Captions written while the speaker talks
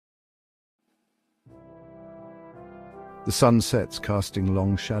The sun sets, casting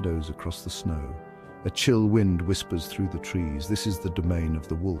long shadows across the snow. A chill wind whispers through the trees. This is the domain of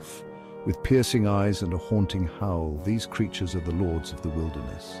the wolf. With piercing eyes and a haunting howl, these creatures are the lords of the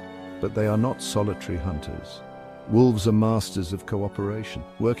wilderness. But they are not solitary hunters. Wolves are masters of cooperation,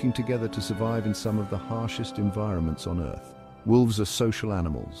 working together to survive in some of the harshest environments on Earth. Wolves are social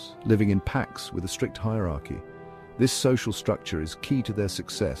animals, living in packs with a strict hierarchy. This social structure is key to their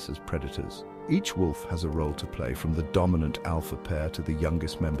success as predators. Each wolf has a role to play, from the dominant alpha pair to the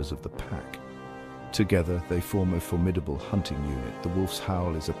youngest members of the pack. Together, they form a formidable hunting unit. The wolf's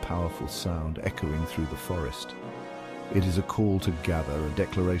howl is a powerful sound echoing through the forest. It is a call to gather, a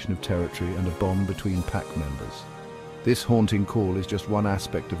declaration of territory, and a bond between pack members. This haunting call is just one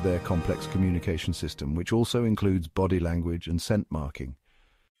aspect of their complex communication system, which also includes body language and scent marking.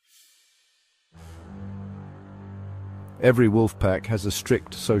 Every wolf pack has a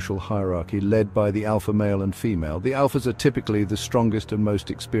strict social hierarchy led by the alpha male and female. The alphas are typically the strongest and most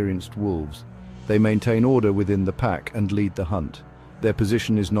experienced wolves. They maintain order within the pack and lead the hunt. Their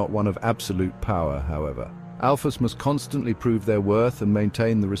position is not one of absolute power, however. Alphas must constantly prove their worth and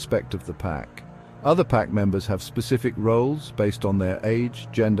maintain the respect of the pack. Other pack members have specific roles based on their age,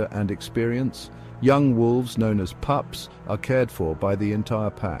 gender, and experience. Young wolves, known as pups, are cared for by the entire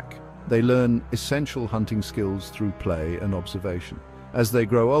pack. They learn essential hunting skills through play and observation. As they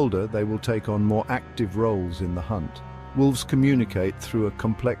grow older, they will take on more active roles in the hunt. Wolves communicate through a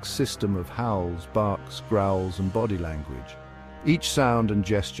complex system of howls, barks, growls, and body language. Each sound and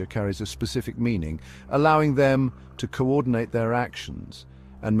gesture carries a specific meaning, allowing them to coordinate their actions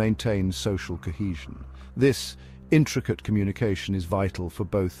and maintain social cohesion. This intricate communication is vital for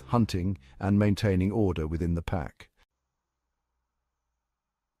both hunting and maintaining order within the pack.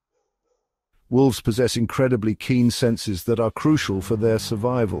 Wolves possess incredibly keen senses that are crucial for their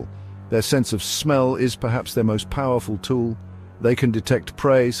survival. Their sense of smell is perhaps their most powerful tool. They can detect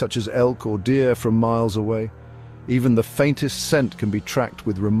prey such as elk or deer from miles away. Even the faintest scent can be tracked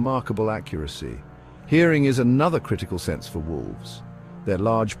with remarkable accuracy. Hearing is another critical sense for wolves. Their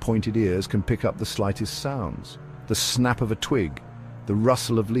large pointed ears can pick up the slightest sounds. The snap of a twig, the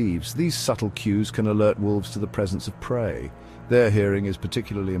rustle of leaves. These subtle cues can alert wolves to the presence of prey. Their hearing is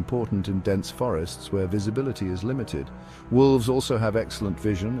particularly important in dense forests where visibility is limited. Wolves also have excellent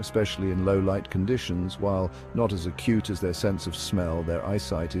vision, especially in low-light conditions. While not as acute as their sense of smell, their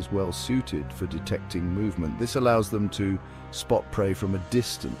eyesight is well suited for detecting movement. This allows them to spot prey from a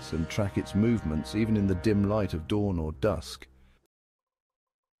distance and track its movements, even in the dim light of dawn or dusk.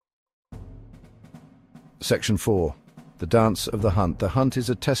 Section 4. The dance of the hunt. The hunt is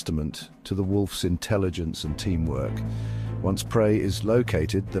a testament to the wolf's intelligence and teamwork. Once prey is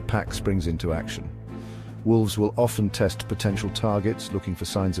located, the pack springs into action. Wolves will often test potential targets, looking for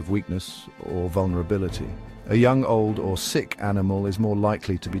signs of weakness or vulnerability. A young, old, or sick animal is more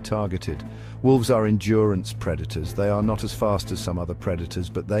likely to be targeted. Wolves are endurance predators. They are not as fast as some other predators,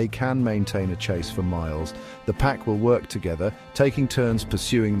 but they can maintain a chase for miles. The pack will work together, taking turns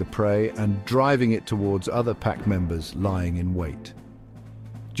pursuing the prey and driving it towards other pack members lying in wait.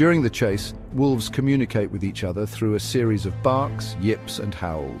 During the chase, wolves communicate with each other through a series of barks, yips, and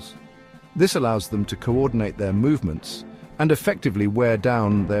howls. This allows them to coordinate their movements and effectively wear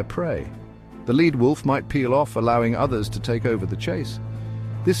down their prey. The lead wolf might peel off, allowing others to take over the chase.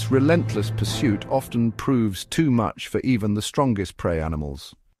 This relentless pursuit often proves too much for even the strongest prey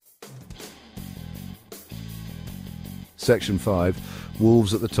animals. Section 5.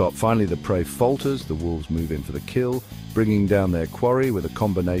 Wolves at the top. Finally, the prey falters. The wolves move in for the kill, bringing down their quarry with a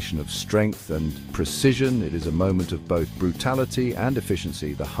combination of strength and precision. It is a moment of both brutality and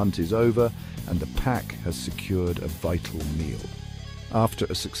efficiency. The hunt is over, and the pack has secured a vital meal. After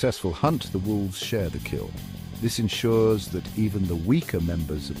a successful hunt, the wolves share the kill. This ensures that even the weaker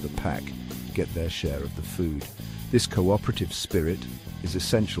members of the pack get their share of the food. This cooperative spirit is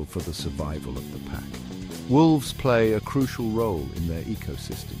essential for the survival of the pack. Wolves play a crucial role in their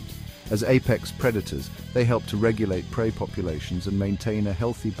ecosystems. As apex predators, they help to regulate prey populations and maintain a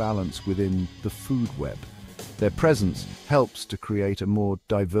healthy balance within the food web. Their presence helps to create a more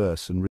diverse and